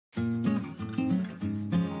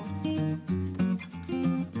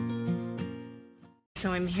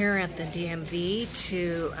So I'm here at the DMV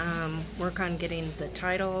to work on getting the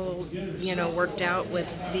title, worked out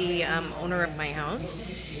with the owner of my house.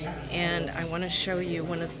 And I want to show you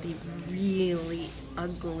one of the really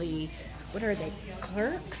ugly, what are they,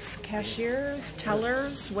 clerks, cashiers,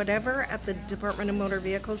 tellers, whatever, at the Department of Motor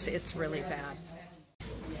Vehicles. It's really bad.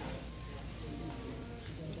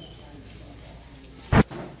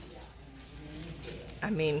 I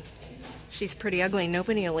mean, she's pretty ugly.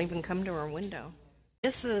 Nobody will even come to her window.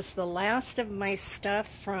 This is the last of my stuff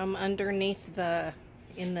from underneath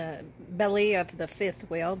in the belly of the fifth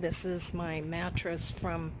wheel. This is my mattress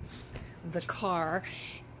from the car.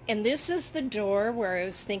 And this is the door where I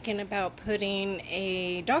was thinking about putting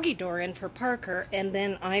a doggy door in for Parker, and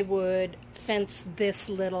then I would fence this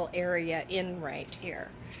little area in right here.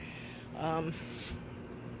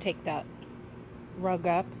 Take that rug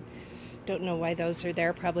up. Don't know why those are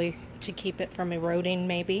there, probably to keep it from eroding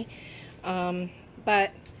maybe.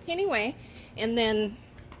 But anyway, and then,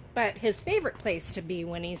 but his favorite place to be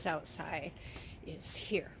when he's outside is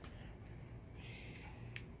here.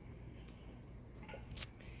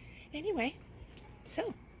 Anyway,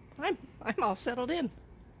 so I'm all settled in.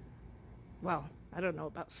 Well, I don't know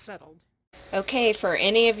about settled. Okay, for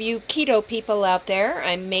any of you keto people out there,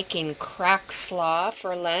 I'm making crack slaw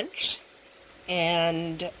for lunch.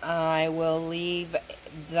 And I will leave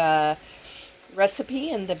the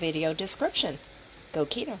recipe in the video description. Go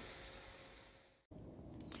keto.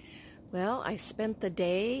 Well, I spent the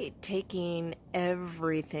day taking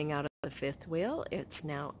everything out of the fifth wheel. It's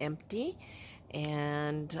now empty,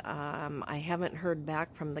 and I haven't heard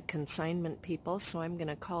back from the consignment people, so I'm going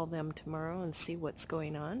to call them tomorrow and see what's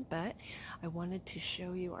going on. But I wanted to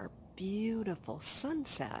show you our beautiful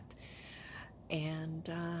sunset and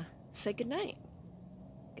say good night.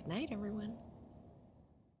 Good night, everyone.